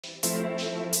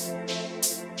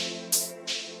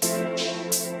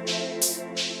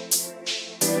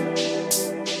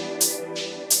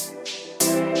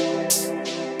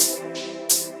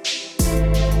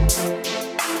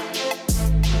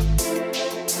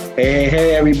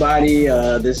Hey, everybody.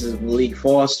 This is Malik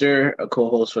Foster, a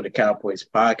co-host for the Cowboys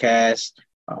podcast.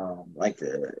 I'd like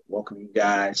to welcome you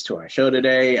guys to our show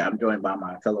today. I'm joined by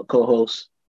my fellow co-hosts.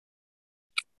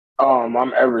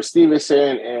 I'm Everett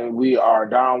Stevenson, and we are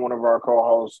down one of our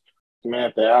co-hosts,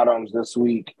 Samantha Adams, this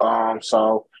week.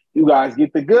 So you guys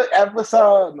get the good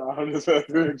episode. No, I'm just a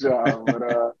good job,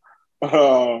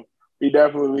 we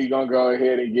definitely gonna go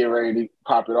ahead and get ready to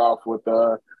pop it off with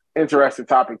a interesting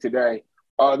topic today.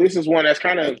 This is one that's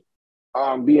kind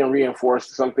of being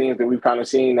reinforced. Some things that we've kind of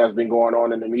seen that's been going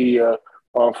on in the media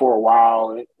for a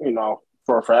while,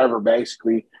 for forever,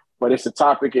 basically. But it's a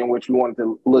topic in which we wanted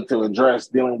to look to address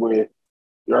dealing with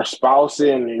your spouse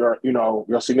and your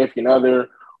significant other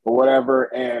or whatever,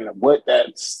 and what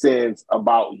that says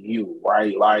about you,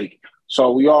 right? Like,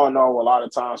 so we all know a lot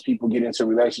of times people get into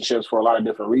relationships for a lot of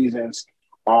different reasons.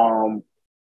 Um,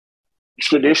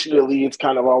 Traditionally, it's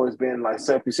kind of always been like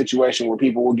a situation where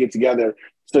people will get together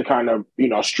to kind of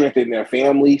strengthen their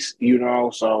families.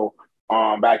 So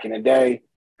back in the day,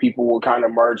 people will kind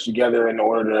of merge together in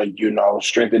order to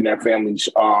strengthen their families'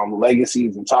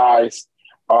 legacies and ties.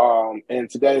 In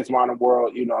today's modern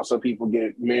world, some people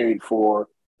get married for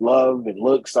love and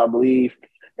looks, I believe.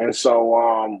 And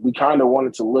so we kind of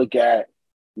wanted to look at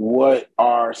what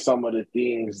are some of the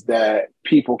things that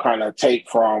people kind of take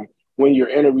from when you're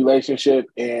in a relationship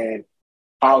and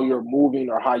how you're moving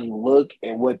or how you look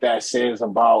and what that says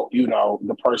about,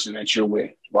 the person that you're with,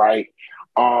 right?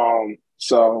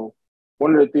 So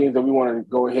one of the things that we want to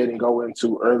go ahead and go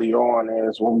into early on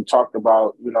is when we talked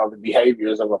about, the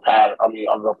behaviors of of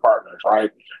the partners, right?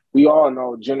 We all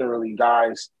know generally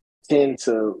guys tend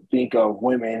to think of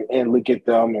women and look at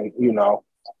them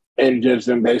and judge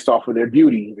them based off of their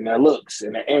beauty and their looks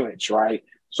and their image, right?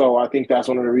 So I think that's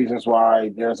one of the reasons why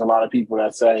there's a lot of people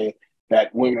that say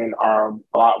that women are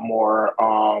a lot more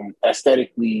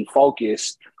aesthetically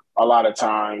focused a lot of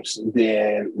times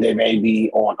than they may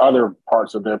be on other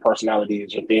parts of their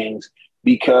personalities or things,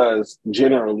 because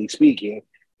generally speaking,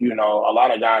 a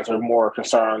lot of guys are more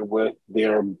concerned with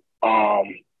their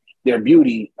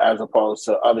beauty as opposed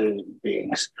to other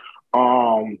things.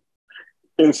 And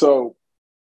so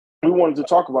we wanted to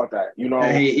talk about that,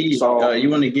 Hey, E, So you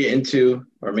want to get into,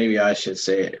 or maybe I should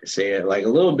say it like a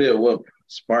little bit. What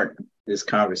sparked this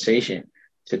conversation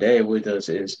today with us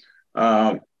is,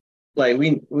 like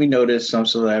we notice some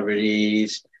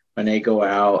celebrities when they go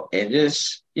out, and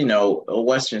just a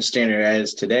Western standard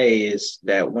as today is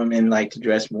that women like to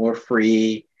dress more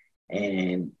free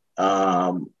and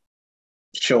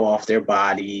show off their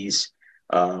bodies,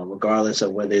 regardless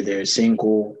of whether they're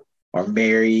single or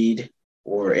married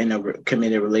or in a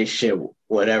committed relationship,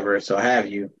 whatever, so have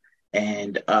you.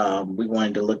 And we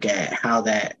wanted to look at how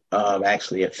that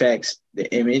actually affects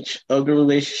the image of the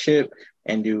relationship,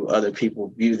 and do other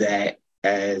people view that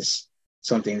as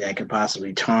something that could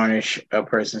possibly tarnish a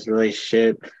person's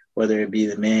relationship, whether it be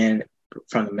the men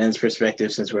from the men's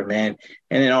perspective, since we're men,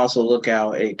 and then also look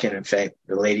how it can affect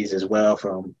the ladies as well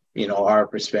from our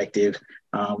perspective.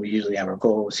 We usually have our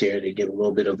co-hosts here to give a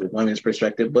little bit of the women's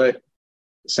perspective, but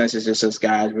since it's just us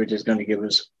guys, we're just going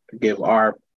to give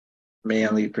our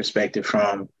manly perspective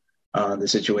from the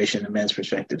situation, the men's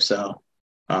perspective. So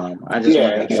I just wanted to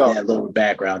yeah, give so that little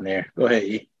background there. Go ahead,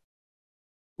 E.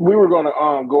 we were going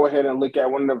to go ahead and look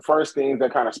at one of the first things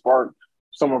that kind of sparked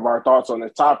some of our thoughts on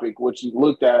this topic, which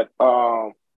looked at a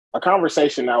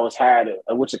conversation that was had,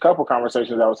 which a couple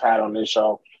conversations that was had on this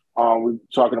show. We were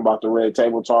talking about the Red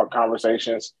Table Talk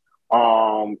conversations,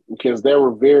 because there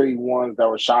were very ones that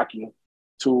were shocking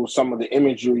to some of the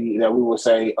imagery that we would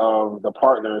say of the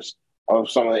partners of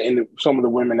some of the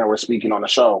women that were speaking on the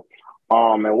show.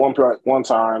 At one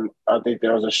time, I think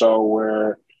there was a show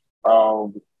where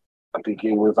I think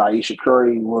it was Aisha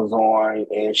Curry was on,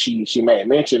 and she made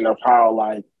mention of how,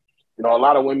 like, a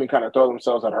lot of women kind of throw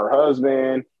themselves at her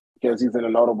husband because he's in a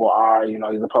notable eye,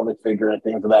 he's a public figure and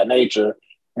things of that nature.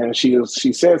 And she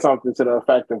said something to the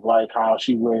effect of like how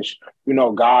she wished,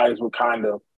 guys would kind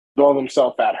of throw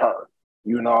themselves at her,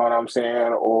 you know what I'm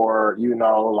saying? Or,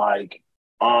 like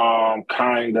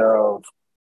kind of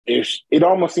it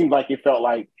almost seemed like it felt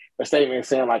like a statement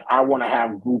saying like I want to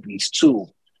have groupies too,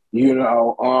 you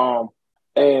know.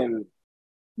 And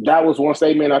that was one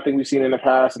statement I think we've seen in the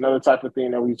past. Another type of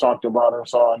thing that we talked about and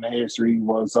saw in the history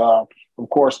was, of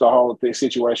course, the whole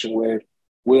situation with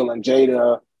Will and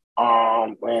Jada,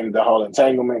 and the whole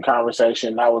entanglement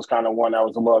conversation. That was kind of one that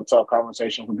was a little tough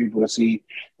conversation for people to see,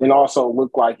 and also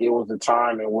looked like it was a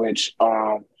time in which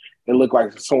it looked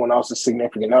like someone else's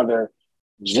significant other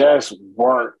just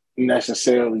weren't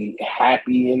necessarily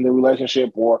happy in the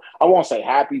relationship, or I won't say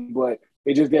happy, but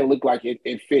it just didn't look like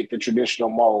it fit the traditional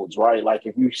molds, right? Like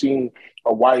if you've seen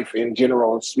a wife in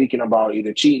general speaking about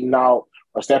either cheating out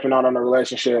or stepping out on a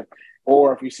relationship,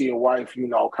 or if you see a wife,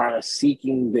 kind of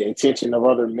seeking the attention of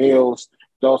other males,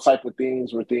 those type of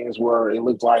things were things where it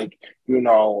looked like,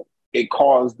 it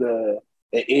caused the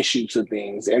issue to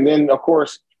things. And then, of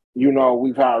course,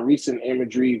 we've had recent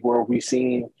imagery where we've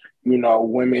seen,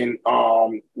 women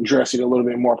dressing a little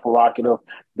bit more provocative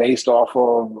based off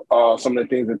of some of the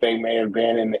things that they may have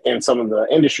been in some of the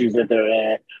industries that they're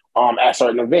in at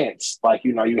certain events. Like,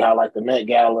 you have like the Met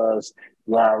Galas,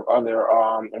 you have other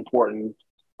important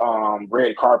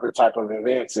red carpet type of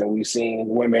events. And we've seen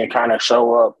women kind of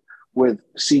show up with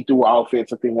see-through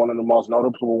outfits. I think one of the most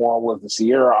notable one was the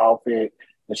Sierra outfit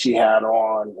that she had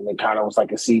on, and it kind of was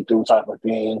like a see-through type of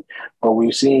thing. But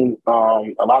we've seen a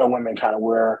lot of women kind of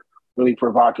wear really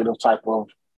provocative type of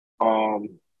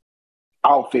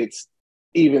outfits,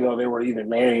 even though they were either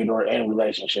married or in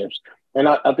relationships. And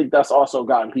I think that's also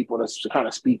gotten people to kind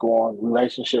of speak on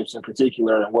relationships in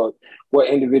particular and what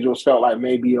individuals felt like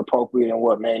may be appropriate and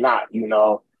what may not.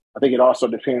 I think it also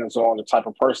depends on the type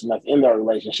of person that's in their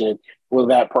relationship. Will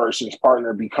that person's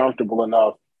partner be comfortable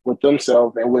enough with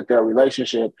themselves and with their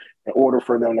relationship in order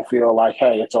for them to feel like,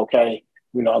 hey, it's okay.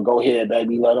 Go ahead,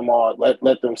 baby. Let them all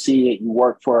let them see it. You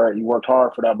work for it. You worked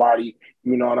hard for that body.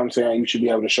 You know what I'm saying? You should be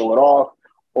able to show it off.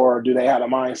 Or do they have a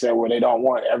mindset where they don't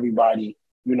want everybody,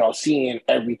 seeing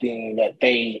everything that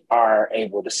they are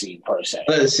able to see per se?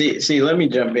 See, let me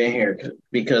jump in here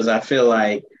because I feel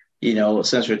like,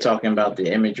 since we're talking about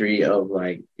the imagery of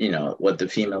like, what the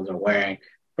females are wearing,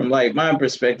 from like my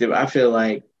perspective, I feel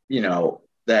like,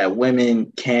 that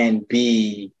women can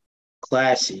be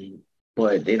classy,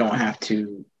 but they don't have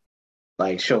to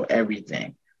like show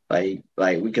everything. Like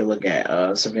we could look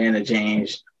at Savannah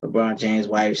James, LeBron James'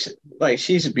 wife. Like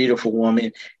she's a beautiful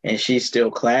woman and she's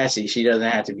still classy. She doesn't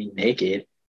have to be naked.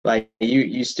 Like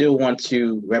you still want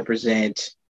to represent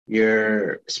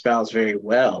your spouse very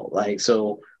well. Like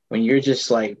so when you're just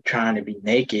like trying to be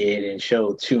naked and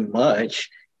show too much,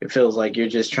 it feels like you're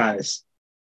just trying to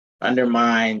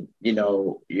undermine,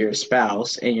 your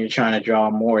spouse, and you're trying to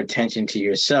draw more attention to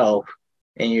yourself,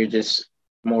 and you're just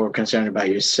more concerned about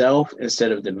yourself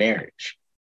instead of the marriage,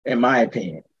 in my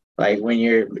opinion. Like when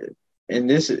you're in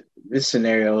this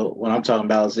scenario, what I'm talking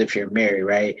about is if you're married,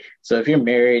 right? So if you're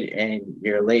married and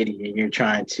you're a lady and you're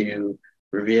trying to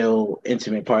reveal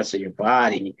intimate parts of your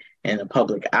body in the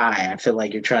public eye, I feel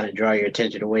like you're trying to draw your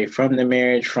attention away from the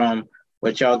marriage, from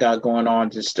what y'all got going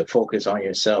on, just to focus on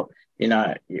yourself. You're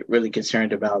not really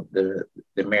concerned about the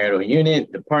marital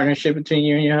unit, the partnership between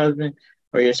you and your husband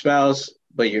or your spouse,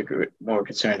 but you're more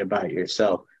concerned about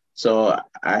yourself. So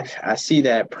I see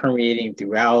that permeating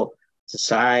throughout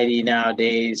society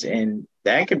nowadays, and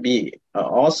that could be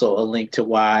also a link to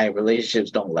why relationships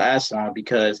don't last long,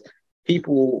 because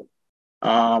people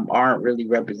aren't really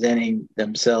representing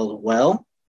themselves well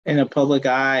in the public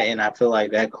eye, and I feel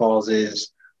like that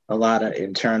causes a lot of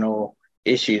internal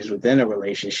issues within a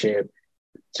relationship,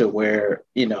 to where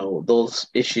those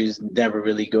issues never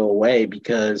really go away,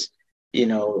 because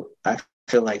I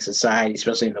feel like society,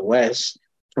 especially in the West,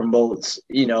 promotes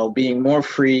being more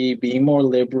free, being more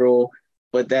liberal,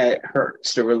 but that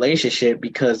hurts the relationship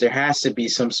because there has to be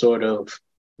some sort of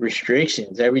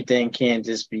restrictions. Everything can't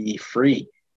just be free.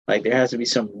 Like there has to be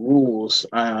some rules.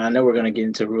 I know we're going to get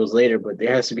into rules later, but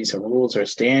there has to be some rules or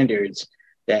standards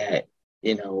that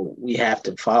we have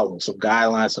to follow, some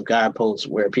guidelines, some guideposts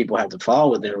where people have to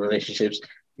follow within relationships.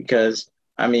 Because,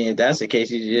 I mean, if that's the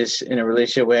case, you're just in a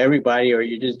relationship with everybody, or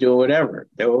you're just doing whatever.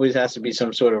 There always has to be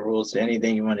some sort of rules to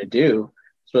anything you want to do,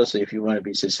 especially if you want to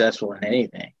be successful in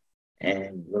anything.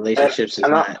 And relationships is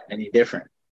not any different.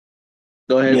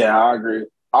 Go ahead. Yeah, I agree.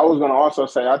 I was going to also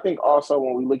say, I think also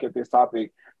when we look at this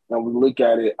topic, and we look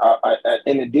at it,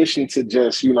 in addition to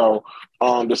just,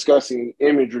 discussing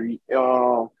imagery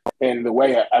and the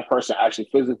way a person actually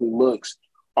physically looks,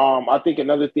 I think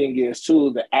another thing is,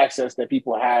 too, the access that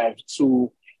people have to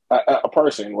a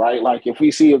person, right? Like if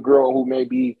we see a girl who may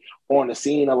be on the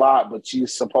scene a lot, but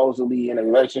she's supposedly in a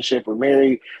relationship or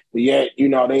married, but yet,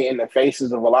 they in the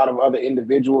faces of a lot of other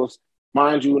individuals,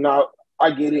 mind you, now, I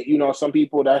get it. Some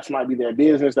people, that might be their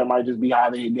business. That might just be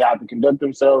how they have to conduct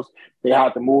themselves. They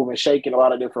have to move and shake in a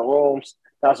lot of different rooms.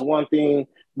 That's one thing.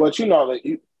 But, you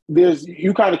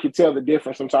kind of can tell the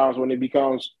difference sometimes when it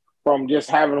becomes from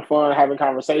just having fun, having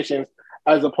conversations,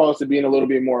 as opposed to being a little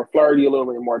bit more flirty, a little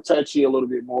bit more touchy, a little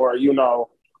bit more,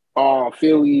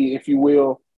 feely, if you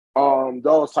will.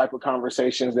 Those type of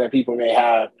conversations that people may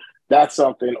have. That's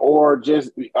something. Or just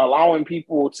allowing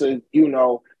people to,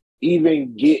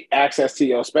 even get access to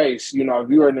your space. If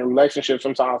you're in a relationship,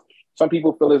 sometimes Some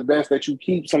people feel it's best that you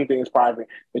keep some things private,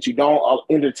 that you don't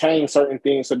entertain certain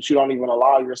things, so that you don't even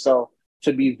allow yourself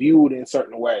to be viewed in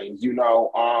certain ways,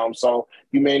 so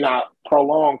you may not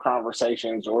prolong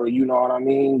conversations, or you know what I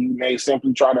mean, you may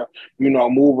simply try to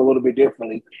move a little bit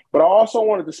differently. But I also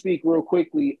wanted to speak real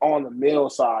quickly on the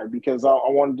male side, because I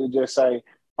wanted to just say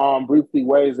briefly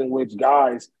ways in which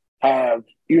guys have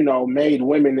made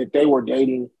women that they were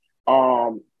dating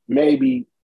maybe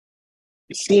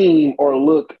seem or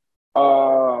look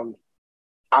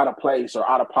out of place or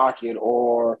out of pocket,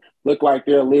 or look like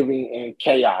they're living in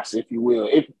chaos, if you will.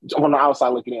 If on the outside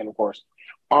looking in, of course.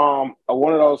 One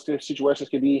of those situations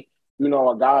could be,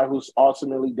 a guy who's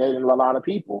ultimately dating a lot of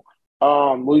people.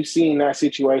 We've seen that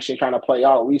situation kind of play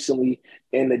out recently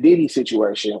in the Diddy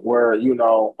situation, where,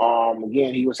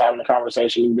 again, he was having a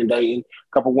conversation, he's been dating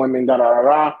a couple women, da da da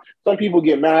da. Some people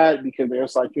get mad because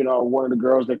there's like, one of the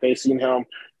girls that they seen him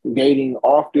dating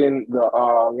often, the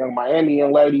young Miami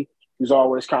young lady. He's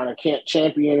always kind of can't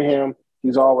champion him.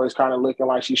 He's always kind of looking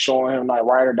like she's showing him like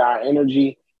ride or die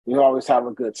energy. He's always have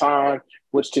a good time,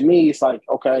 which to me, it's like,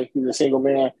 okay, he's a single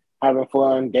man having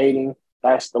fun, dating.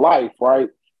 That's the life, right?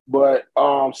 But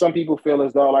some people feel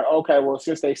as though like, okay, well,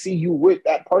 since they see you with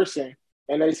that person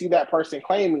and they see that person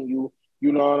claiming you,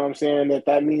 you know what I'm saying,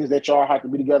 that means that y'all have to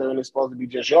be together and it's supposed to be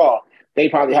just y'all. They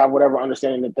probably have whatever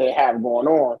understanding that they have going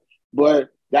on. But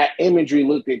that imagery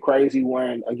looked at crazy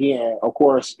when, again, of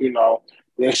course,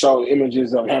 they show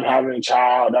images of him having a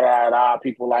child, da da da.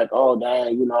 People like, oh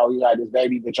dang, you got this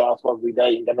baby that y'all supposed to be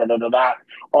dating, da da da da da,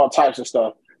 all types of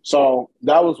stuff. So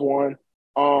that was one.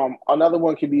 Another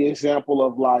one could be an example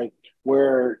of like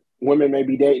where women may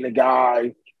be dating a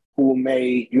guy who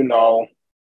may,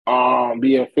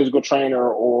 be a physical trainer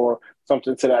or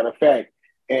something to that effect,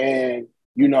 and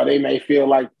they may feel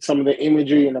like some of the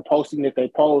imagery and the posting that they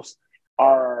post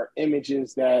are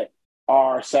images that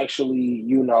are sexually,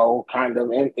 kind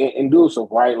of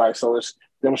inducive, right? Like, so it's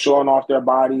them showing off their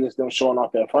body, it's them showing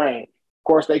off their frame. Of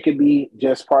course, they could be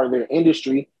just part of their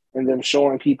industry and them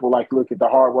showing people like, look at the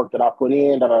hard work that I put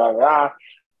in, da da da da.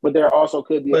 But there also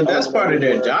could be, but that's part of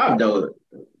their job, though.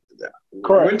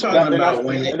 Correct. We're talking about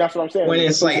that's what I'm saying. When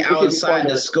it's like outside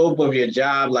the scope of your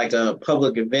job, like a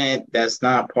public event, that's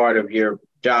not part of your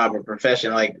job or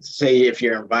profession. Like, say if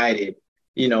you're invited,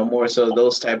 more so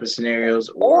those type of scenarios,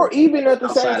 or even at the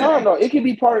same time, though, it could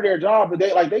be part of their job, but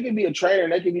they can be a trainer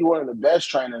and they can be one of the best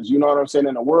trainers, you know what I'm saying,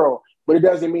 in the world. But it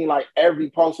doesn't mean like every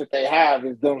post that they have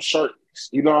is them shirtless.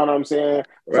 You know what I'm saying?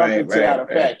 Something to that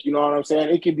effect. You know what I'm saying?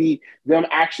 It could be them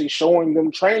actually showing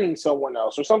them training someone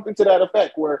else or something to that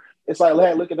effect, where it's like,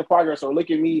 hey, look at the progress, or look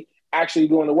at me actually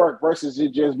doing the work, versus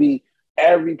it just be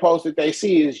every post that they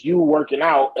see is you working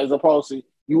out, as opposed to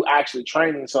you actually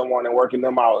training someone and working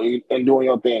them out and doing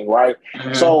your thing, right?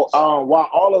 Mm-hmm. So while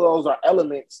all of those are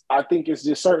elements, I think it's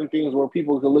just certain things where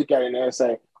people can look at it and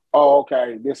say, oh,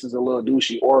 okay, this is a little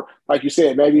douchey. Or like you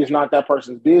said, maybe it's not that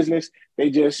person's business. They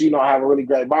just, have a really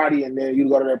great body, and then you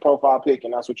go to their profile pic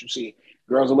and that's what you see.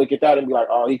 Girls will look at that and be like,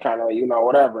 oh, he kind of,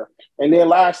 whatever. And then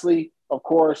lastly, of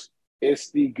course,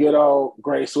 it's the good old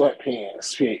gray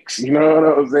sweatpants pics. You know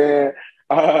what I'm saying?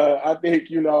 I think,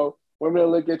 women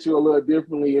look at you a little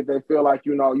differently if they feel like,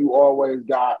 you always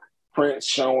got prints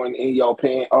showing in your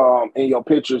in your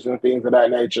pictures and things of that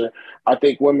nature. I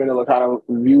think women will kind of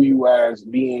view you as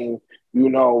being,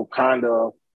 kind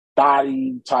of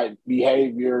thotty type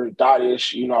behavior,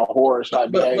 thottish, whorish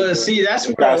type behavior. But see, that's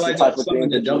where like some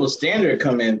of the double standard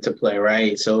come into play,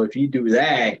 right? So if you do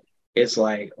that, it's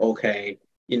like, okay,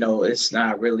 it's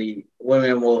not really,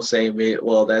 women will say,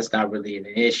 well, that's not really an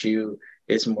issue.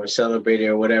 It's more celebrated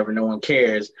or whatever. No one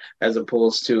cares, as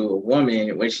opposed to a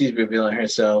woman when she's revealing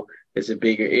herself, it's a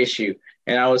bigger issue.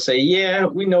 And I would say, yeah,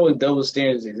 we know what double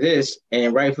standards exist,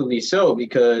 and rightfully so,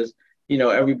 because,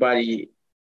 everybody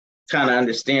kind of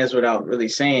understands without really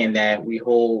saying that we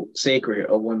hold sacred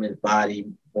a woman's body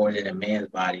more than a man's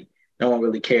body. No one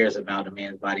really cares about a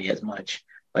man's body as much.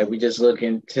 Like, we just look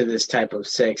into this type of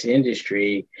sex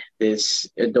industry, this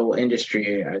adult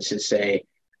industry, I should say.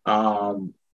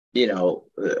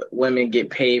 Women get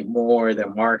paid more, they're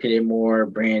marketed more,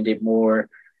 branded more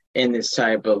in this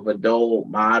type of adult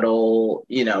model.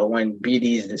 When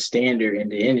beauty is the standard in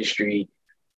the industry,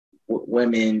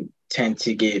 women tend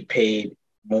to get paid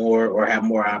more or have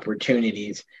more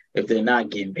opportunities. If they're not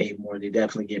getting paid more, they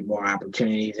definitely get more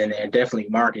opportunities, and they're definitely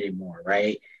marketed more,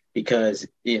 right? Because,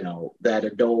 that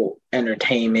adult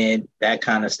entertainment, that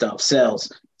kind of stuff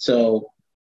sells. So,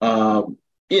 it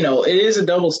is a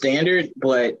double standard,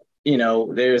 but,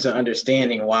 there's an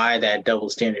understanding why that double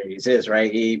standard exists,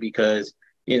 right? Because,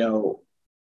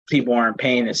 people aren't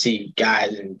paying to see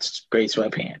guys in great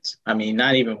sweatpants. I mean,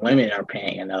 not even women are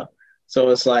paying enough. So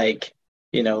it's like,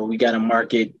 we got to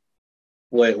market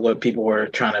what people are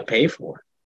trying to pay for.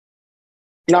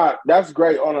 Nah, that's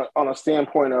great on a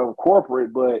standpoint of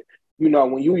corporate, but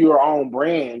when you your own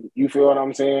brand, you feel what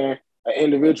I'm saying? An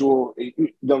individual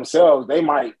themselves, they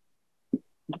might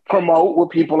promote what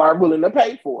people are willing to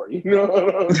pay for. You know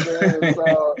what I'm saying?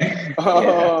 So,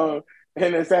 Yeah.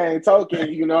 in the same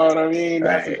token, you know what I mean?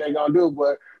 That's what Right. they're gonna do.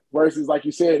 But versus, like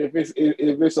you said, if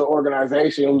it's an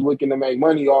organization who's looking to make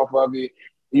money off of it,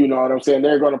 you know what I'm saying?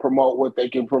 They're going to promote what they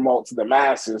can promote to the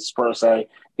masses per se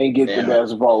and get the Yeah.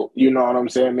 best vote. You know what I'm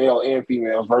saying? Male and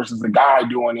females versus the guy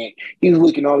doing it. He's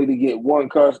looking only to get one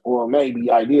customer, or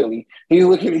maybe ideally, he's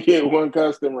looking to get one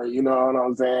customer. You know what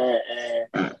I'm saying?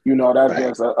 And that's Right.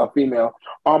 just a female.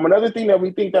 Another thing that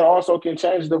we think that also can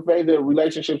change the way that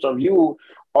relationships are viewed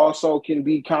also can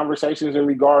be conversations in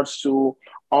regards to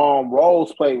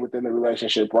roles played within the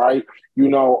relationship, right?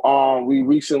 We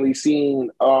recently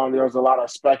seen there was a lot of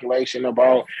speculation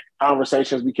about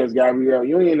conversations because Gabrielle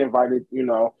Union invited,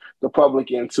 the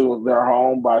public into their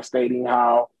home by stating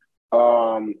how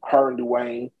her and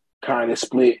Dwayne kind of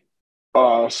split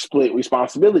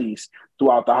responsibilities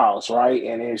throughout the house, right?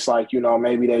 And it's like,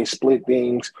 maybe they split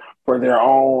things for their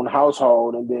own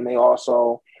household, and then they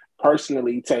also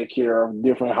personally take care of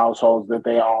different households that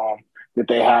they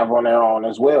have on their own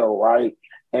as well, right?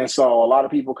 And so a lot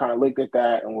of people kind of looked at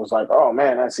that and was like, "Oh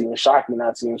man, that seems shocking.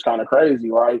 That seems kind of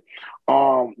crazy, right?"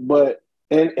 But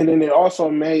and then it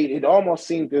almost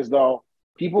seemed as though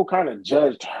people kind of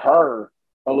judged her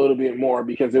a little bit more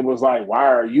because it was like, "Why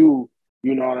are you?"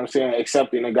 You know what I'm saying?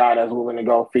 Accepting a guy that's willing to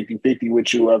go 50-50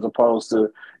 with you as opposed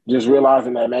to just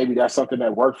realizing that maybe that's something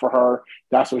that worked for her.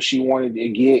 That's what she wanted to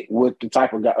get with the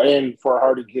type of guy, and for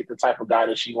her to get the type of guy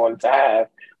that she wanted to have,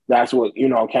 that's what,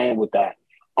 came with that.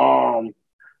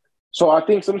 So I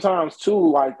think sometimes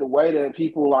too, like the way that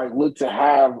people like look to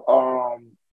have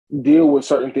deal with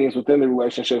certain things within the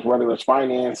relationships, whether it's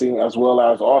financing as well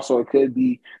as also it could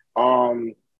be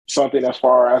something as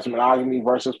far as monogamy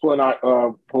versus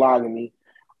polygamy.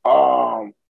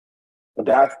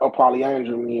 That's a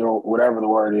polyandry or whatever the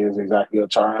word is exactly a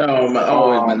term. It's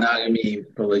monogamy,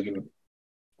 polygamy.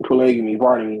 Polygamy,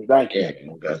 pardon me. Thank you.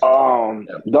 Yeah,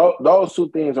 gotcha. Those two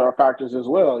things are factors as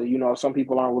well. Some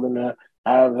people aren't willing to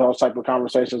have those type of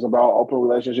conversations about open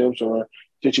relationships or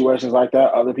situations like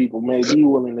that. Other people may be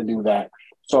willing to do that.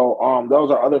 So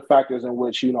those are other factors in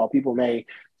which people may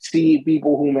see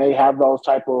people who may have those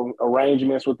type of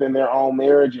arrangements within their own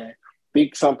marriage and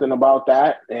think something about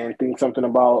that and think something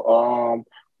about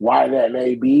why that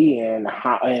may be and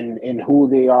how and who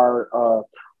they are.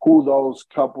 Who those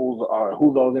couples are,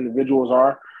 who those individuals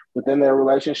are within their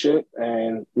relationship.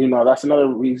 And, that's another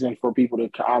reason for people to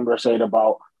conversate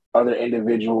about other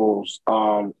individuals'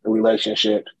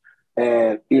 relationships.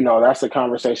 And, that's a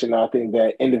conversation that I think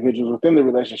that individuals within the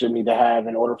relationship need to have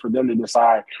in order for them to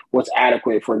decide what's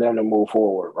adequate for them to move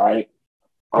forward, right?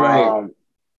 Right.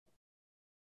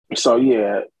 So,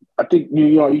 yeah, I think,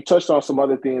 you touched on some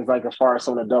other things, like as far as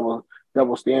some of the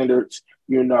double standards,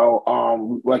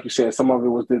 like you said, some of it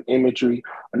was the imagery.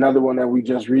 Another one that we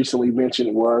just recently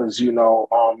mentioned was,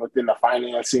 within the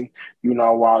financing,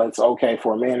 while it's okay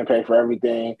for a man to pay for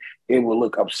everything, it would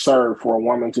look absurd for a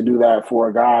woman to do that for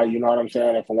a guy. You know what I'm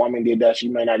saying? If a woman did that, she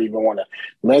may not even want to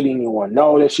let anyone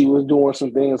know that she was doing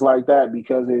some things like that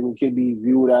because it could be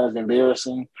viewed as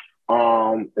embarrassing.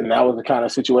 And that was the kind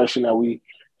of situation that we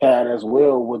had as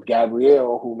well with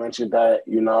Gabrielle, who mentioned that,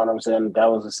 you know what I'm saying,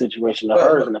 that was a situation of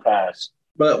hers in the past.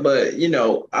 But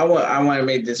I want to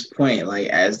make this point. Like,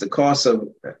 as the cost of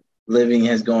living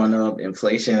has gone up,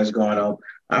 inflation has gone up.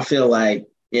 I feel like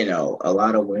a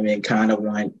lot of women kind of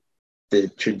want the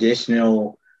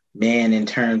traditional man in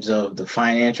terms of the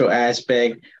financial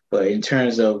aspect, but in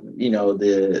terms of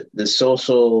the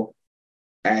social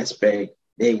aspect,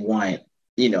 they want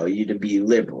you to be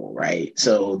liberal, right?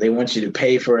 So they want you to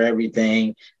pay for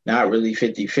everything, not really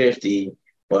 50-50.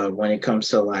 But when it comes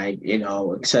to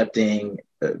accepting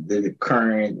the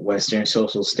current Western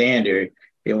social standard,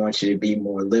 they want you to be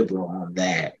more liberal on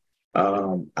that.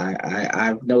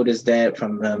 I've noticed that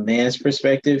from the man's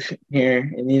perspective here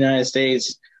in the United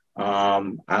States. I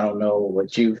don't know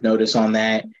what you've noticed on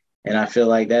that. And I feel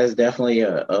like that's definitely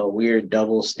a weird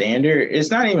double standard.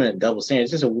 It's not even a double standard.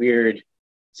 It's just a weird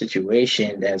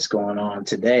situation that's going on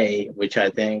today, which I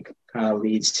think kind of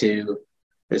leads to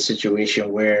the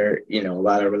situation where, a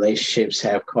lot of relationships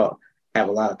have a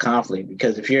lot of conflict.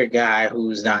 Because if you're a guy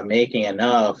who's not making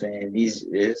enough and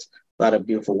there's a lot of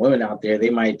beautiful women out there, they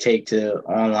might take to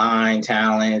online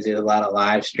talents. There's a lot of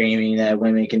live streaming that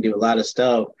women can do a lot of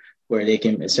stuff. where they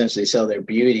can essentially sell their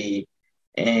beauty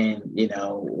and, you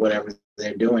know, whatever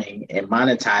they're doing and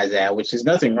monetize that, which is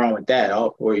nothing wrong with that,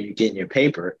 all for you getting your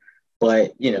paper.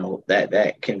 But, you know,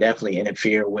 that can definitely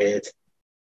interfere with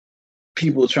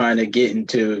people trying to get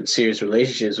into serious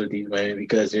relationships with these women,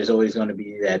 because there's always going to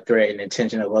be that threat and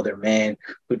intention of other men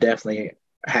who definitely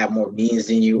have more means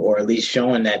than you, or at least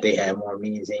showing that they have more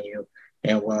means than you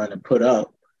and willing to put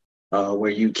up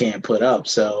where you can't put up.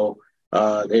 So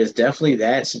there's definitely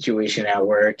that situation at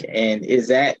work. And is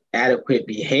that adequate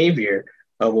behavior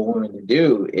of a woman to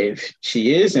do if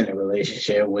she is in a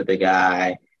relationship with a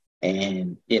guy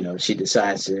and, you know, she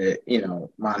decides to, you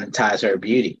know, monetize her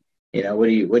beauty? You know, what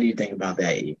do you think about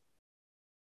that, E?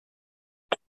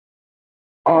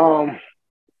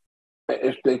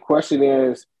 If the question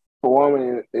is, a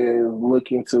woman is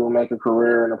looking to make a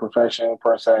career in a profession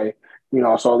per se, you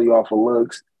know, solely off of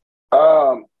looks,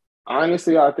 um,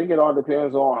 honestly, I think it all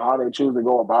depends on how they choose to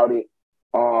go about it.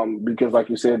 Because like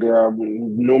you said, there are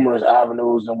numerous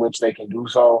avenues in which they can do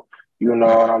so. You know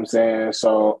what Right. I'm saying?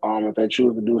 So, if they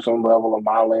choose to do some level of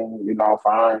modeling, you know,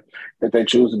 fine. If they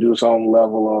choose to do some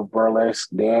level of burlesque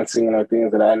dancing or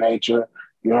things of that nature,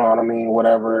 you know what I mean?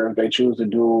 Whatever if they choose to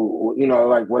do, you know,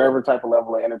 like whatever type of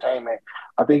level of entertainment,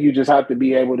 I think you just have to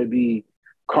be able to be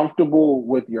comfortable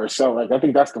with yourself. Like I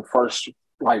think that's the first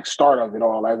like start of it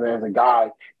all as a guy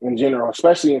in general,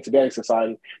 especially in today's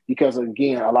society, because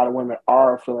again, a lot of women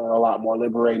are feeling a lot more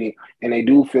liberated and they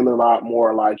do feel a lot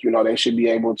more like, you know, they should be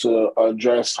able to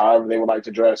dress however they would like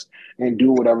to dress and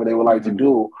do whatever they would like to Mhm.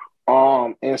 do.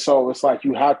 And so it's like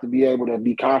you have to be able to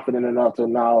be confident enough to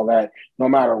know that no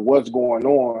matter what's going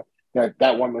on,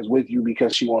 that woman's with you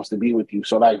because she wants to be with you.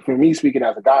 So like for me, speaking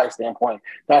as a guy standpoint,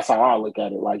 that's how I look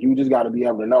at it. Like you just got to be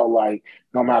able to know, like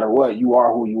no matter what, you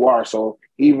are who you are. So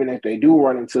even if they do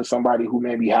run into somebody who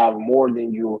maybe have more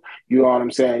than you know what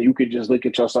I'm saying? You could just look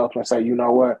at yourself and say, you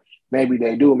know what, maybe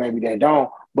they do, maybe they don't,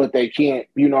 but they can't,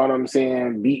 you know what I'm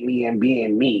saying, beat me in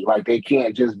being me. Like they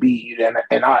can't just be,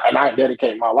 and I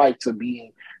dedicate my life to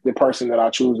being the person that I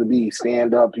choose to be,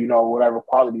 stand up, you know, whatever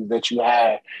qualities that you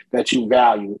have that you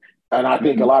value. And I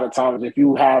think a Mhm. lot of times, if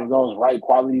you have those right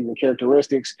qualities and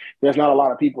characteristics, there's not a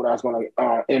lot of people that's going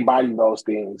to embody those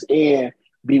things and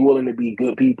be willing to be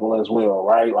good people as well,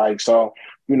 right? Like, so,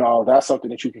 you know, that's something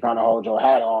that you can kind of hold your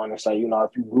hat on and say, you know,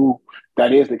 if you do,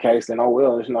 that is the case, then oh,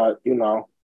 well, it's not, you know,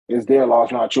 it's their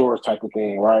loss, not yours type of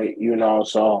thing, right? You know,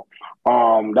 so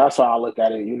that's how I look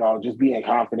at it, you know, just being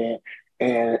confident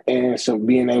and so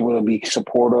being able to be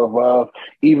supportive of,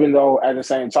 even though at the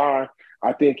same time,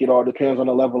 I think it all depends on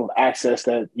the level of access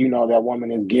that, you know, that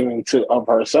woman is giving to of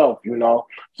herself. You know,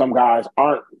 some guys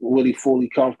aren't really fully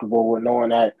comfortable with knowing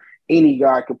that any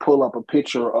guy could pull up a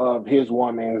picture of his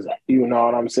woman's, you know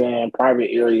what I'm saying,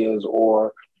 private areas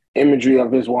or imagery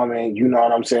of his woman, you know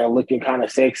what I'm saying, looking kind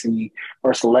of sexy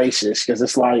or salacious. Cause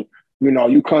it's like, you know,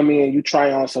 you come in, you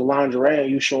try on some lingerie and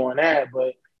you showing that,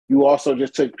 but you also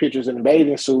just took pictures in a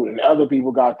bathing suit and other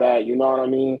people got that, you know what I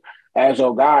mean? As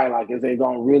your guy, like, is they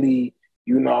gonna really,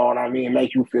 you know what I mean,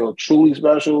 make you feel truly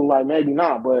special? Like maybe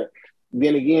not, but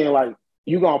then again, like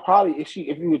you gonna probably if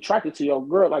you attracted to your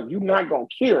girl, like you're not gonna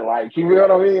care. Like you know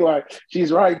what I mean? Like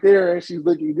she's right there and she's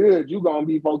looking good. You gonna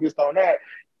be focused on that.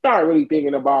 Not really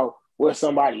thinking about what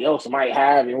somebody else might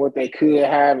have and what they could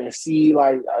have and see.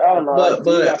 Like I don't know. Like But to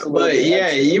me, but that's a little but bit yeah,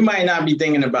 extra. you might not be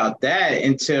thinking about that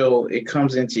until it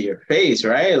comes into your face,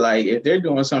 right? Like if they're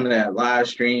doing some of that live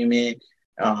streaming,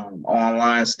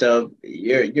 online stuff,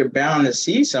 you're bound to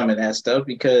see some of that stuff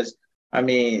because I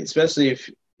mean, especially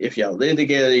if y'all live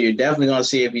together, you're definitely gonna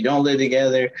see. If you don't live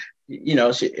together, you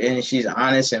know, and she's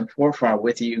honest and forefront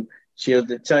with you, she'll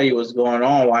tell you what's going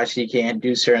on, why she can't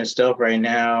do certain stuff right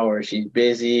now, or she's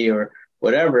busy or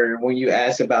whatever. When you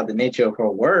ask about the nature of her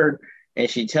work and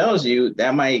she tells you,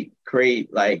 that might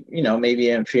create like, you know, maybe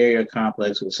an inferior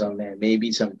complex with some man,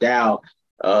 maybe some doubt.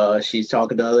 She's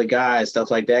talking to other guys,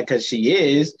 stuff like that, because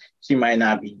she might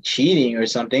not be cheating or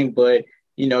something, but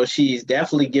you know, she's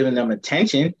definitely giving them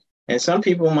attention. And some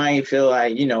people might feel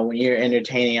like, you know, when you're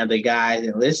entertaining other guys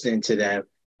and listening to them,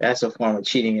 that's a form of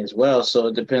cheating as well. So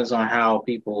it depends on how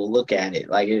people look at it,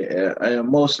 like an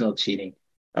emotional cheating,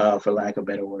 for lack of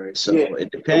better words. Yeah, So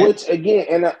it which depends. again,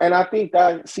 and I think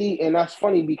that and that's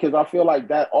funny because I feel like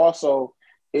that also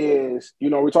is, you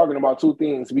know, we're talking about two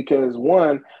things because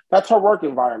one, that's her work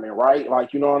environment, right?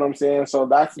 Like, you know what I'm saying? So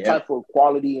that's the Yeah. type of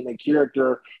quality and the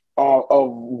character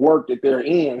of work that they're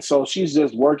in. So she's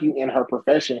just working in her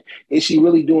profession. Is she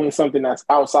really doing something that's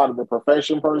outside of the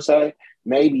profession per se?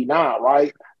 Maybe not,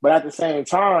 right? But at the same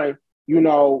time, you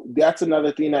know, that's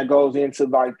another thing that goes into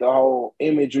like the whole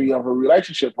imagery of a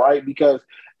relationship, right? Because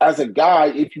as a guy,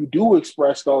 if you do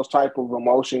express those type of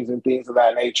emotions and things of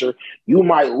that nature, you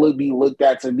might be looked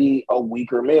at to be a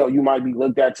weaker male. You might be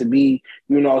looked at to be,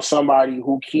 somebody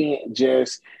who can't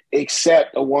just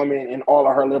accept a woman in all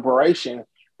of her liberation.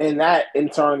 And that in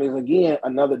turn is again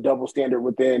another double standard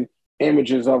within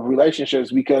images of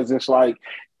relationships, because it's like,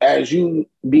 as you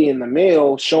being the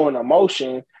male showing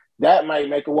emotion, that might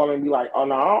make a woman be like, oh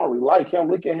no, I don't really like him.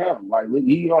 Look at him. Like,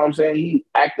 you know what I'm saying? He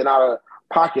acting out of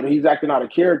pocket. He's acting out of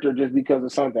character just because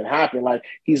of something happened. Like,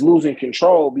 he's losing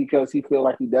control because he feels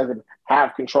like he doesn't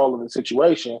have control of the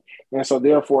situation. And so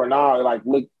therefore now,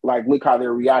 look how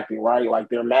they're reacting, right? Like,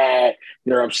 they're mad,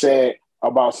 they're upset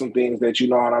about some things that, you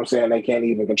know what I'm saying, they can't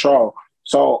even control.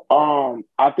 So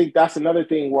I think that's another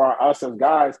thing where us as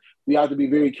guys, we have to be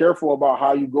very careful about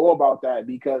how you go about that,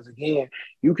 because again,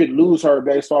 you could lose her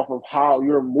based off of how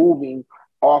you're moving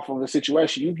off of the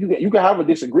situation. You can have a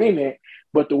disagreement,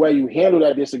 but the way you handle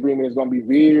that disagreement is going to be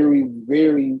very,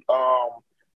 very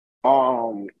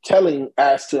telling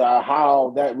as to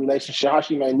how that relationship, how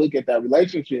she may look at that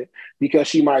relationship, because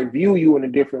she might view you in a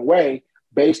different way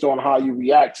based on how you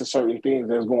react to certain things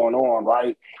that's going on,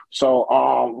 right?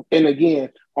 So, and again,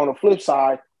 on the flip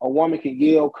side, a woman can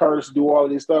yell, curse, do all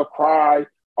of this stuff, cry,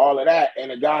 all of that,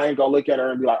 and a guy ain't gonna look at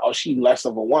her and be like, oh, she's less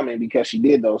of a woman because she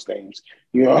did those things.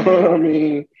 You know what I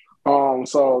mean?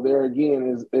 So there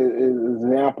again is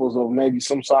examples of maybe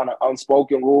some sort of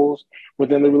unspoken rules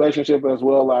within the relationship, as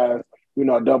well as,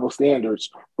 double standards.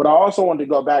 But I also wanted to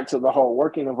go back to the whole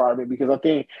working environment, because I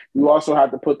think you also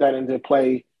have to put that into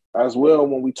play as well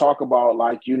when we talk about,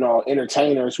 like,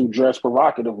 entertainers who dress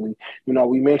provocatively.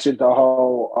 We mentioned the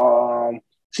whole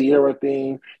Sierra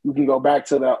thing. You can go back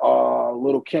to the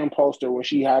little Kim poster when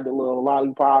she had the little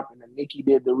lollipop, and then Nicki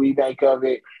did the remake of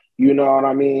it. You know what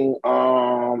I mean?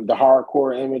 The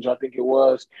hardcore image, I think it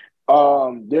was.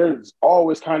 There's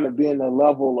always kind of been a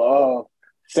level of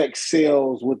sex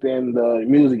sales within the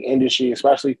music industry,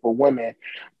 especially for women.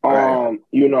 Right.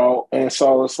 And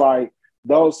so it's like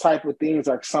those type of things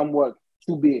are somewhat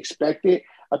to be expected.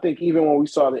 I think even when we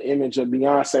saw the image of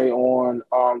Beyonce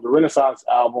on the Renaissance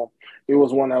album, it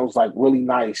was one that was like really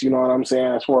nice. You know what I'm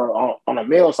saying? As for on the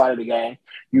male side of the game,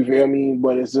 you feel me?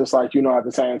 But it's just like, at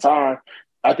the same time,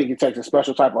 I think it takes a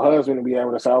special type of husband to be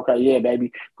able to say, okay, yeah,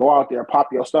 baby, go out there,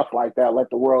 pop your stuff like that. Let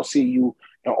the world see you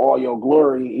in all your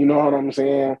glory. You know what I'm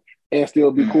saying? And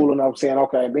still be cool enough saying,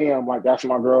 okay, bam, like, that's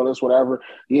my girl, this, whatever.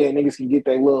 Yeah, niggas can get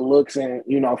their little looks and,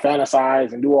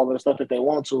 fantasize and do all of the stuff that they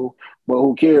want to, but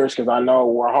who cares? Because I know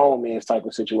where home is type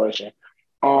of situation.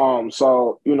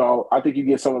 So, I think you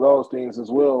get some of those things as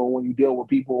well when you deal with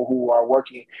people who are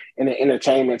working in an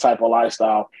entertainment type of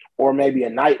lifestyle, or maybe a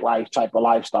nightlife type of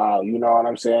lifestyle. You know what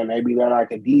I'm saying? Maybe they're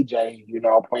like a DJ,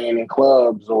 playing in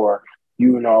clubs, or,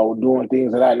 doing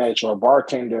things of that nature, a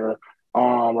bartender,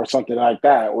 or something like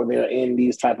that, or they're in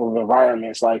these type of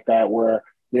environments like that where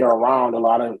they're around a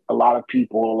lot of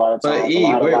people, a lot of But times, a E,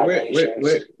 lot of we're we're we're libations.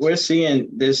 we're we're seeing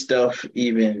this stuff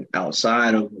even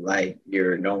outside of like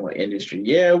your normal industry.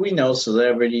 Yeah, we know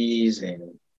celebrities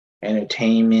and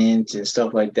entertainment and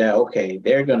stuff like that. Okay,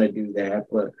 they're gonna do that,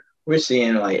 but we're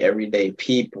seeing like everyday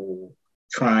people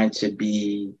trying to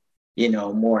be,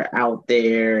 more out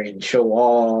there and show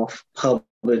off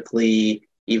publicly,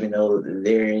 even though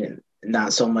they're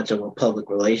not so much of a public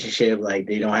relationship. Like,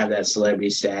 they don't have that celebrity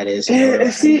status and And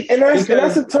notoriety, see, and that's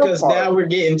because the tough now part. we're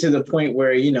getting to the point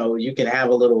where you can have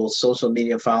a little social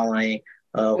media following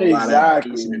of a lot of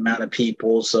decent Exactly. amount of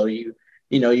people. So you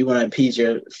want to appease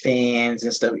your fans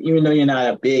and stuff. Even though you're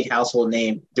not a big household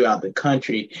name throughout the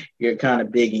country, you're kind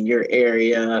of big in your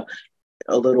area,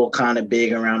 a little kind of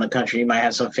big around the country. You might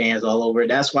have some fans all over.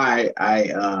 That's why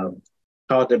I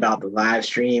talked about the live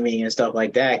streaming and stuff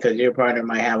like that, because your partner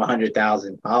might have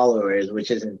 100,000 followers, which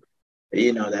isn't,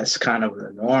 that's kind of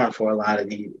the norm for a lot of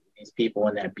these people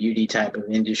in that beauty type of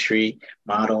industry,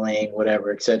 modeling,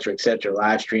 whatever, et cetera,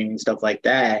 live streaming, stuff like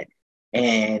that.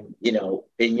 And,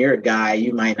 in your guy,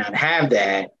 you might not have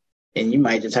that, and you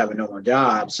might just have a normal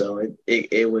job. So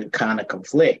it would kind of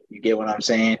conflict. You get what I'm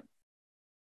saying?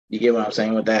 You get what I'm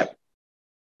saying with that?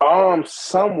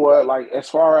 Somewhat, like, as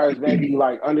far as maybe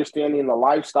like understanding the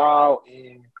lifestyle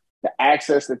and the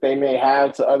access that they may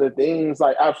have to other things,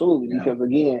 like, absolutely, Yeah. because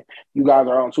again, you guys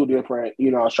are on two different,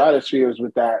 stratospheres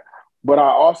with that. But I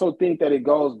also think that it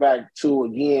goes back to,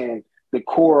 again, the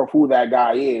core of who that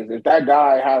guy is. If that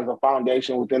guy has a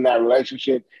foundation within that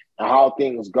relationship and how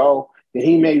things go, then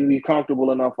he may be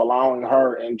comfortable enough allowing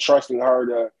her and trusting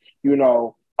her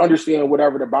to, understand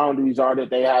whatever the boundaries are that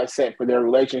they have set for their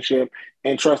relationship,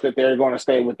 and trust that they're going to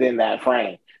stay within that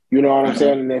frame. You know what I'm Uh-huh.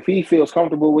 saying? And if he feels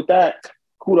comfortable with that,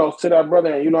 kudos to that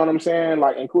brother, and you know what I'm saying?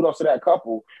 Like, and kudos to that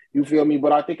couple. You feel me?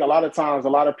 But I think a lot of times, a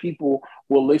lot of people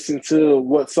will listen to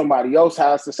what somebody else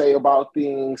has to say about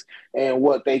things and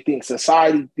what they think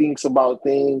society thinks about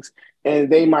things, and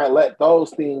they might let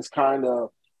those things kind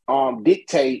of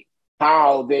dictate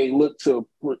how they look to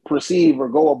perceive or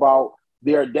go about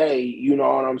their day. You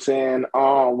know what I'm saying?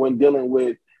 When dealing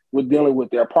with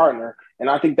their partner. And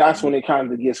I think that's when it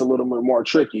kind of gets a little bit more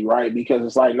tricky, right? Because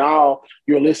it's like now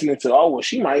you're listening to, oh, well,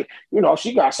 she might,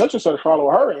 she got such and such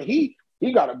follow her, and he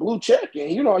got a blue check,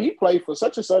 and he played for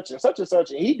such and such and such and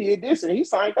such, and he did this and he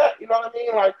signed that. You know what I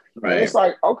mean? Like, right. And it's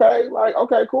like, okay,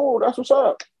 cool, that's what's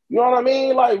up. You know what I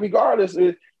mean? Like, regardless,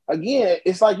 again,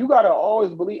 it's like you gotta always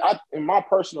believe. In my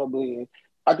personal belief,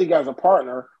 I think as a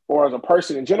partner or as a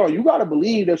person in general, you gotta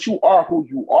believe that you are who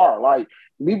you are. Like,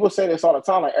 people say this all the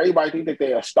time. Like, everybody think that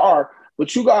they're a star, but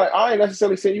I ain't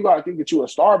necessarily saying you gotta think that you're a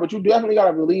star, but you definitely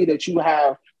gotta believe that you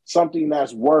have something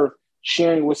that's worth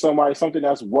sharing with somebody, something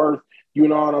that's worth, you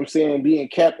know what I'm saying, being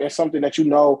kept, and something that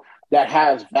that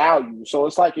has value. So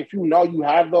it's like, if you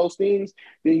have those things,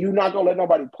 then you're not gonna let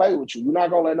nobody play with you. You're not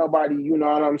gonna let nobody, you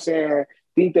know what I'm saying,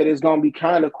 think that it's gonna be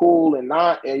kind of cool and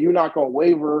you're not gonna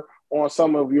waver on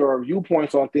some of your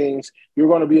viewpoints on things. You're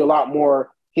gonna be a lot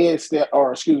more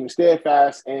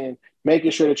steadfast and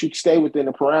making sure that you stay within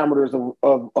the parameters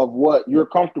of what you're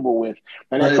comfortable with.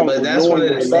 And that comes with that's one of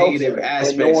the negative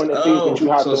aspects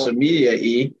of social media,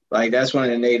 E. Like, that's one of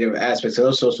the negative aspects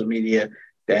of social media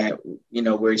that,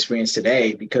 we're experiencing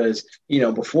today, because,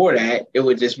 before that, it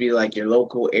would just be like your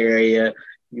local area.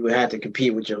 You would have to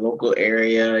compete with your local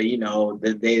area.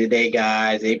 The day-to-day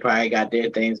guys, they probably got their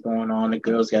things going on. The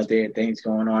girls got their things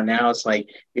going on. Now it's like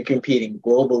you're competing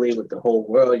globally with the whole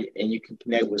world, and you can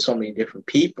connect with so many different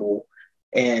people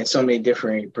and so many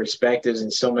different perspectives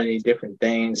and so many different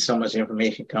things, so much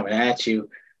information coming at you.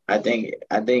 I think,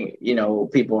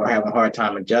 people are having a hard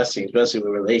time adjusting, especially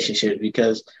with relationships,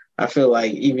 because I feel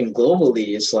like even globally,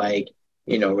 it's like,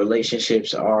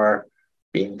 relationships are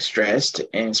being stressed,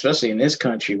 and especially in this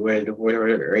country where the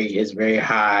divorce rate is very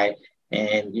high,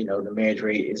 and the marriage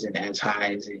rate isn't as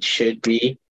high as it should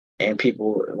be, and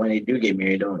people, when they do get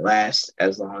married, don't last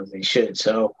as long as they should.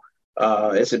 So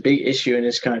it's a big issue in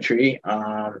this country,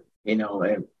 and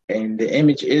the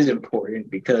image is important,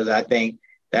 because I think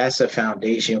that's a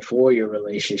foundation for your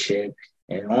relationship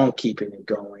and on keeping it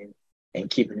going and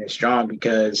keeping it strong,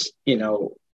 because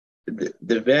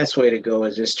the best way to go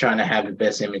is just trying to have the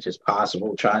best image as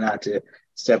possible. Try not to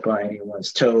step on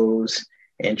anyone's toes,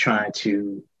 and trying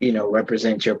to,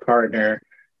 represent your partner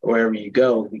wherever you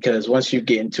go. Because once you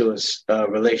get into a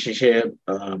relationship,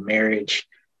 marriage,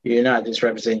 you're not just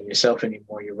representing yourself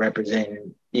anymore. You're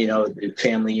representing, the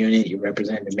family unit. You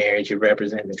represent the marriage. You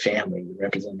represent the family. You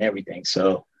represent everything.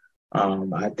 So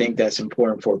I think that's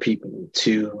important for people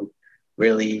to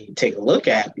really take a look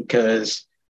at, because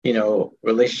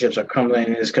relationships are crumbling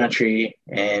in this country,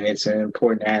 and it's an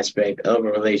important aspect of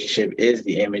a relationship is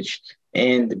the image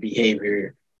and the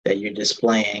behavior that you're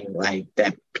displaying, like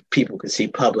that people can see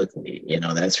publicly.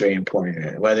 That's very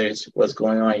important. Whether it's what's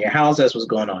going on in your house, that's what's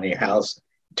going on in your house,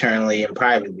 internally and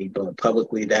privately, but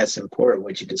publicly, that's important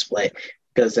what you display,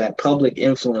 because that public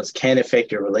influence can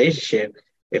affect your relationship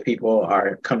if people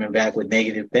are coming back with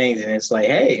negative things. And it's like,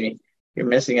 hey, you're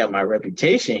messing up my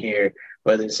reputation here.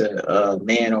 Whether it's a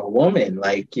man or a woman,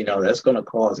 that's going to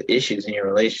cause issues in your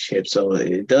relationship. So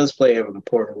it does play an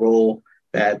important role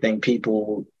that I think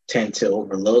people tend to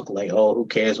overlook. Like, oh, who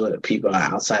cares what people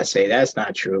outside say? That's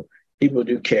not true. People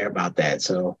do care about that.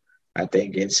 So I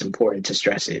think it's important to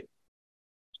stress it.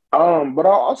 But I'll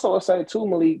also say too,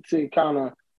 Malik, to kind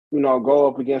of, go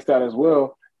up against that as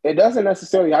well. It doesn't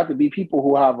necessarily have to be people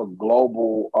who have a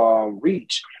global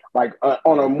reach. Like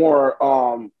on a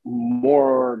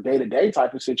more day-to-day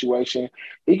type of situation,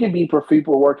 it could be for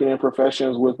people working in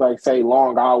professions with, like, say,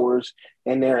 long hours,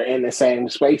 and they're in the same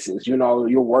spaces.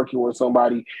 You're working with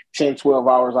somebody 10, 12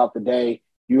 hours out the day.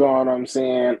 You know what I'm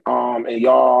saying? And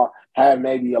y'all have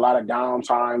maybe a lot of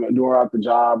downtime throughout the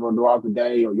job or throughout the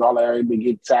day, or y'all are able to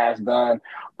get tasks done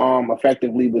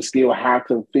effectively, but still have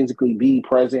to physically be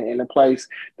present in the place.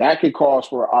 That could cause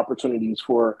for opportunities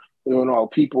for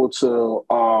people to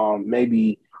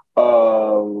maybe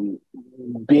bend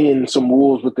some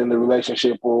rules within the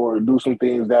relationship, or do some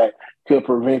things that could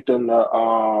prevent them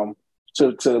to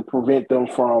prevent them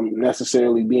from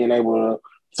necessarily being able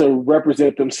to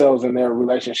represent themselves in their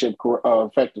relationship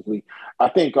effectively. I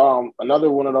think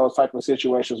another one of those type of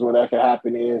situations where that could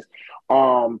happen is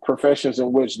professions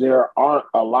in which there aren't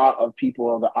a lot of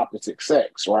people of the opposite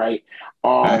sex, right?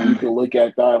 You can look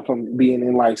at that from being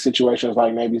in like situations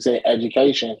like maybe say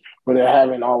education, where there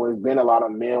haven't always been a lot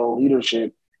of male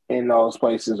leadership in those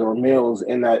places or males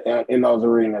in those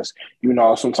arenas. You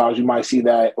know, sometimes you might see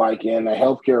that like in the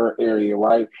healthcare area,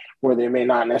 right, where they may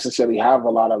not necessarily have a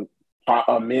lot of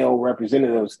male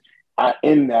representatives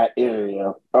in that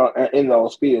area, in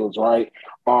those fields, right?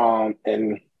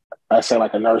 And I say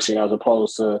like a nursing as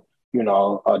opposed to, you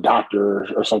know, a doctor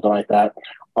or something like that.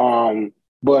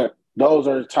 But those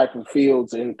are the type of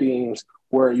fields and things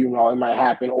where, you know, it might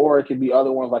happen, or it could be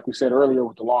other ones, like we said earlier,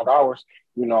 with the long hours,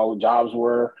 you know, jobs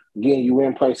where getting you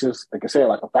in places, like I said,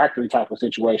 like a factory type of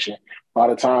situation. A lot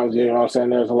of times, you know what I'm saying,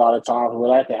 there's a lot of times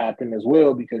where that can happen as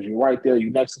well, because you're right there,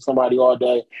 you're next to somebody all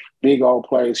day, big old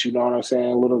place, you know what I'm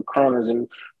saying, little corners and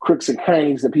crooks and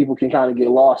crannies that people can kind of get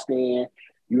lost in,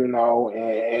 you know,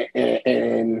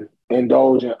 and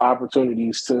indulge in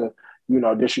opportunities to, you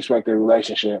know, disrespect their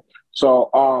relationship. So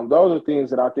those are things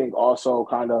that I think also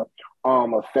kind of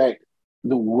affect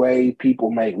the way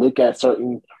people may look at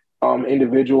certain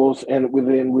individuals and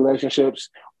within relationships,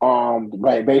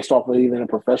 right, based off of even the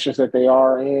professions that they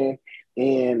are in,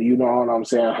 and you know what I'm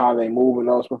saying, how they move in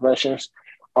those professions.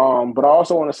 But I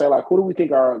also want to say, like, who do we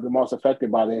think are the most affected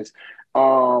by this?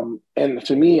 And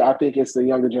to me, I think it's the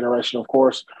younger generation, of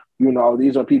course. You know,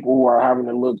 these are people who are having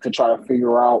to look to try to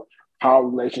figure out how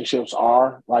relationships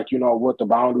are, like, you know, what the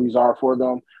boundaries are for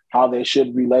them, how they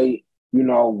should relate, you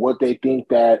know, what they think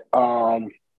that, how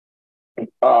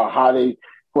they,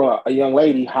 for a young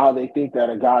lady, how they think that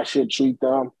a guy should treat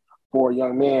them, for a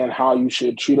young man, how you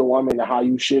should treat a woman, and how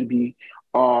you should be,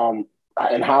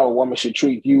 and how a woman should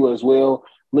treat you as well.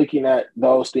 Looking at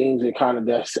those things and kind of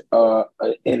that's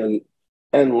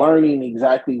and learning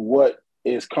exactly what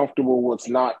is comfortable, what's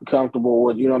not comfortable,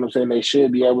 what, you know what I'm saying, they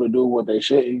should be able to do, what they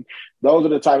shouldn't. Those are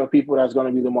the type of people that's going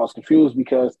to be the most confused,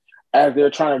 because as they're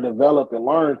trying to develop and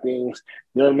learn things,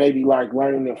 they're maybe like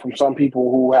learning it from some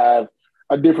people who have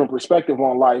a different perspective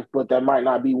on life, but that might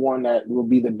not be one that will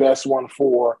be the best one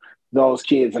for those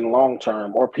kids in the long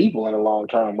term, or people in the long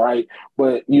term, right?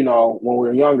 But, you know, when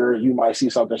we're younger, you might see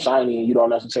something shiny and you don't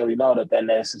necessarily know that that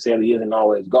necessarily isn't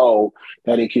always gold,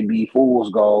 that it could be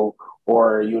fool's gold,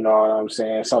 or, you know what I'm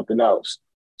saying, something else.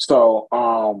 So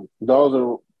those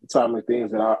are the type of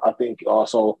things that I think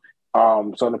also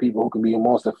some of the people who can be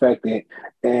most affected,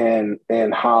 and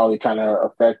how it kind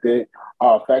of affect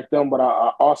them. But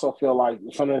I also feel like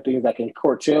some of the things that can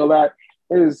curtail that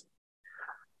is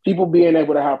people being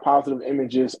able to have positive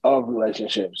images of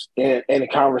relationships, and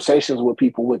conversations with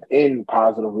people within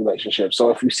positive relationships.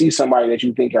 So if you see somebody that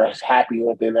you think are happy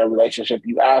within their relationship,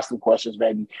 you ask them questions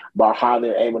maybe about how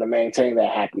they're able to maintain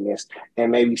that happiness,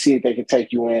 and maybe see if they can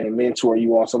take you in and mentor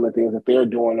you on some of the things that they're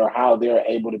doing, or how they're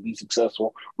able to be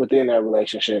successful within their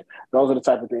relationship. Those are the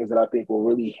type of things that I think will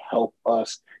really help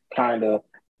us kind of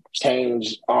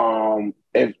change,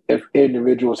 if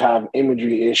individuals have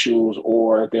imagery issues,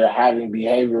 or if they're having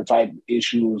behavior type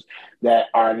issues that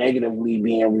are negatively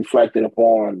being reflected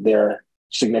upon their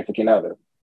significant other.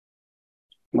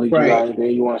 Malik, you got Right.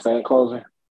 anything you want to say in closing?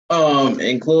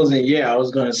 In closing, yeah, I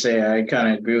was gonna say I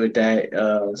kind of agree with that.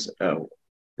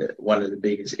 One of the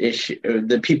biggest issue,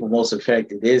 the people most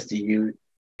affected is the youth,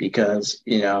 because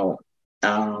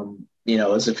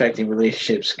it's affecting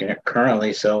relationships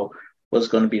currently. So what's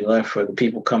going to be left for the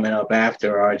people coming up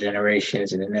after our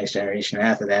generations and the next generation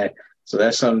after that? So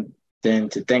that's something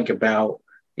to think about.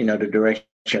 You know, the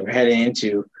direction we're heading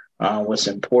into, what's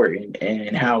important,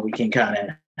 and how we can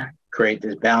kind of create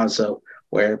this balance of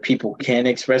where people can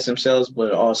express themselves,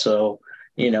 but also,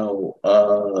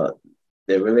 the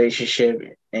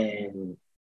relationship and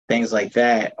things like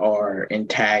that are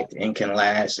intact and can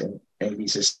last and be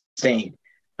sustained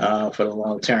for the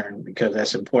long term, because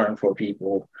that's important for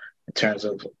people in terms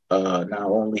of not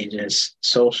only just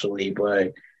socially,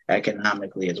 but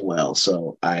economically as well.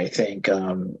 So I think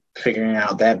figuring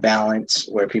out that balance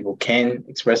where people can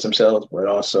express themselves, but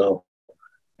also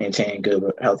maintain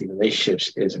good, healthy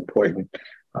relationships is important.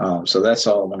 So that's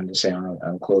all I wanted to say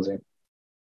on closing.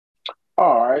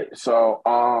 All right. So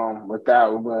with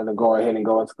that, we're going to go ahead and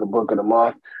go into the book of the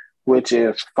month, which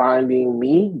is Finding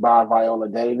Me by Viola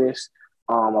Davis.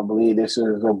 I believe this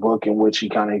is a book in which she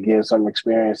kind of gives some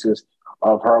experiences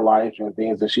of her life and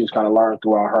things that she's kind of learned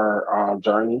throughout her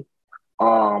journey.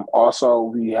 Also,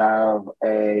 we have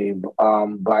a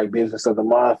Black Business of the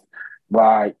Month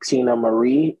by Tina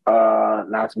Marie,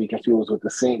 not to be confused with the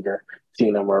singer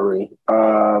Tina Marie.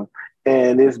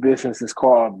 And this business is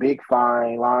called Big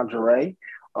Fine Lingerie.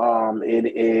 It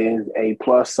is a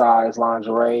plus size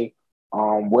lingerie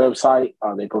website.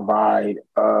 They provide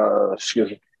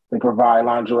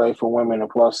lingerie for women in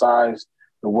plus size.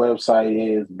 The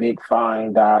website is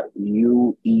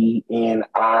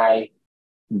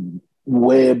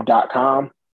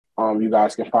bigfine.ueni.web.com. You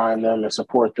guys can find them and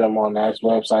support them on that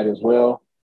website as well.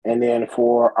 And then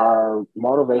for our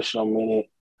motivational minute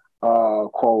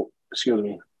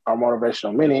our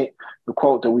motivational minute, the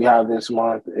quote that we have this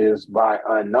month is by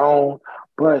Unknown,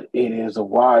 but it is a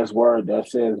wise word that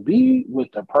says, be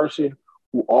with the person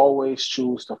who always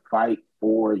choose to fight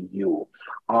for you.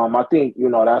 I think,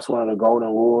 that's one of the golden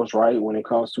rules, right? When it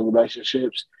comes to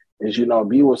relationships is,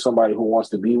 be with somebody who wants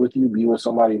to be with you, be with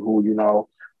somebody who,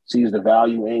 sees the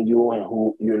value in you and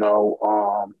who,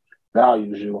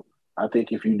 values you. I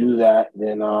think if you do that,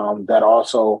 then that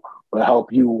also will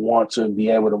help you want to be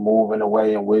able to move in a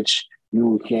way in which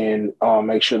you can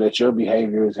make sure that your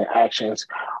behaviors and actions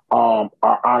are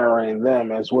honoring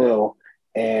them as well.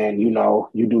 And,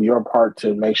 you do your part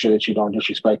to make sure that you don't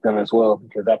disrespect them as well,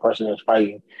 because that person is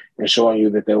fighting and showing you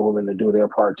that they're willing to do their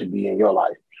part to be in your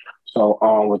life. So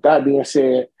with that being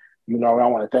said, I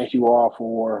want to thank you all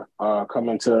for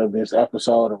coming to this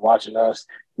episode and watching us.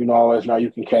 Always know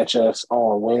you can catch us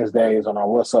on Wednesdays on our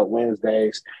What's Up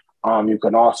Wednesdays. You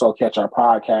can also catch our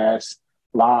podcast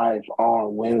live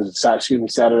on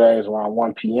Saturdays around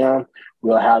 1 p.m.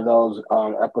 We'll have those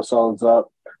episodes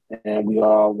up. And we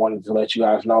wanted to let you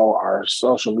guys know our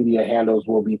social media handles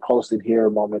will be posted here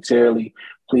momentarily.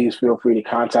 Please feel free to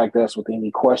contact us with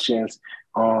any questions,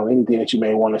 anything that you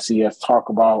may want to see us talk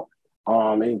about.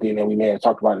 Anything that we may have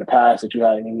talked about in the past that you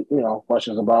had any,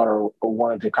 questions about or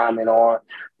wanted to comment on,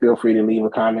 feel free to leave a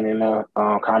comment in the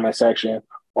comment section.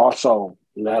 Also,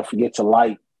 don't forget to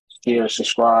like, share,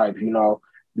 subscribe,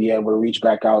 be able to reach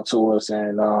back out to us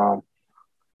and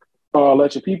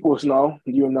let your peoples know,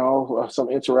 some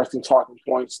interesting talking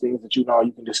points, things that you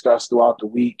can discuss throughout the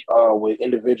week with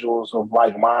individuals of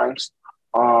like minds.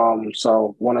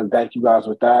 So want to thank you guys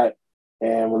with that.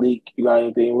 And Malik, you got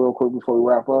anything real quick before we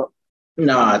wrap up?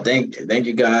 No, thank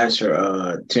you guys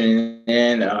for tuning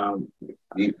in.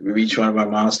 We reached one of our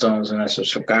milestones on our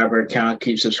subscriber count.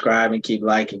 Keep subscribing, keep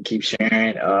liking, keep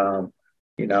sharing.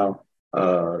 Keep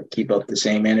up the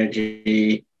same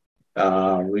energy.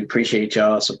 We appreciate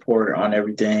y'all's support on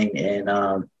everything, and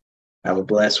have a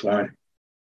blessed one.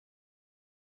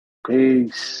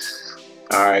 Peace.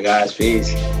 All right, guys.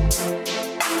 Peace.